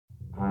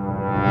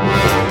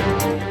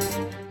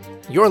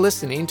You're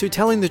listening to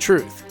Telling the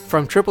Truth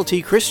from Triple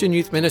T Christian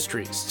Youth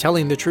Ministries,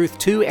 telling the truth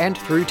to and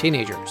through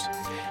teenagers.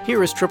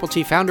 Here is Triple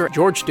T founder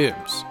George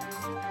Dooms.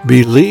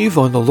 Believe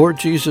on the Lord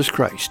Jesus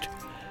Christ.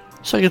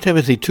 2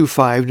 Timothy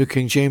 2:5, New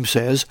King James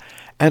says,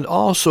 "And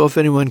also if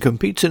anyone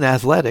competes in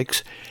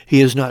athletics, he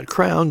is not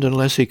crowned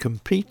unless he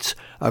competes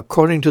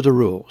according to the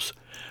rules."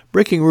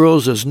 Breaking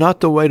rules is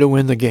not the way to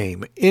win the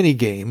game, any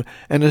game,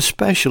 and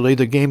especially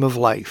the game of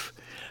life.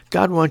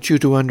 God wants you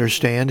to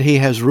understand He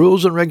has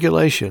rules and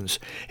regulations.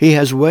 He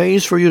has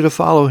ways for you to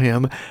follow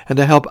Him and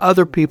to help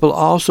other people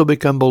also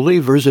become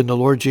believers in the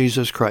Lord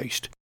Jesus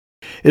Christ.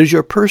 It is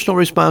your personal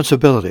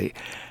responsibility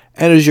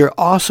and it is your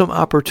awesome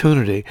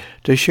opportunity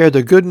to share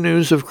the good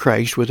news of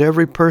Christ with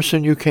every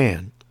person you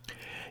can.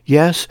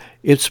 Yes,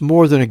 it's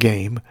more than a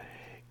game.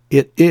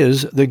 It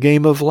is the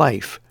game of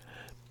life.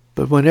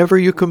 But whenever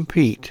you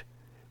compete,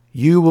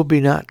 you will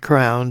be not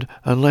crowned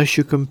unless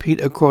you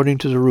compete according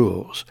to the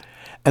rules.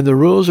 And the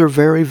rules are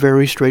very,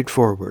 very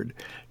straightforward.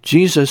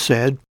 Jesus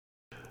said,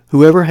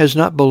 "Whoever has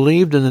not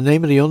believed in the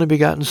name of the only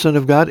begotten Son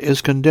of God is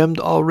condemned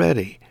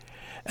already."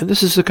 And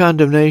this is the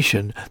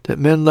condemnation, that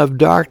men love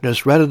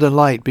darkness rather than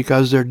light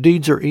because their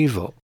deeds are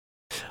evil.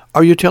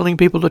 Are you telling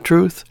people the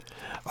truth?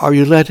 Are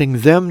you letting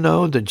them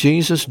know that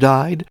Jesus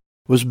died,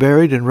 was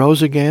buried, and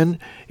rose again,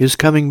 is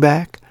coming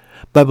back?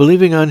 By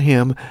believing on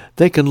Him,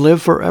 they can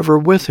live forever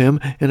with Him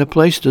in a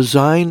place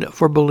designed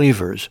for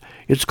believers.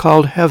 It's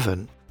called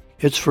heaven.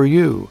 It's for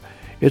you.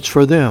 It's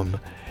for them.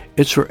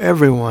 It's for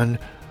everyone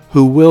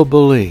who will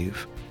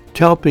believe.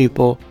 Tell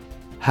people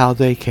how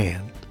they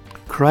can.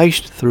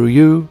 Christ through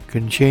you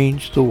can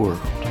change the world.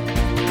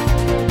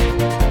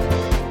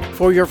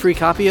 For your free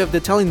copy of the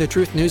Telling the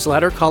Truth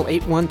newsletter, call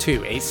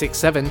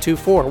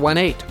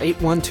 812-867-2418,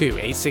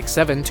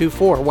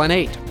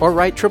 812-867-2418, or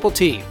write Triple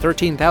T,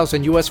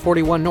 13,000 U.S.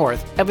 41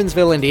 North,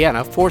 Evansville,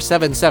 Indiana,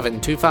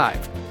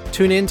 47725.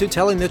 Tune in to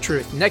Telling the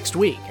Truth next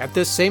week at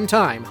this same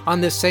time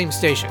on this same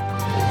station.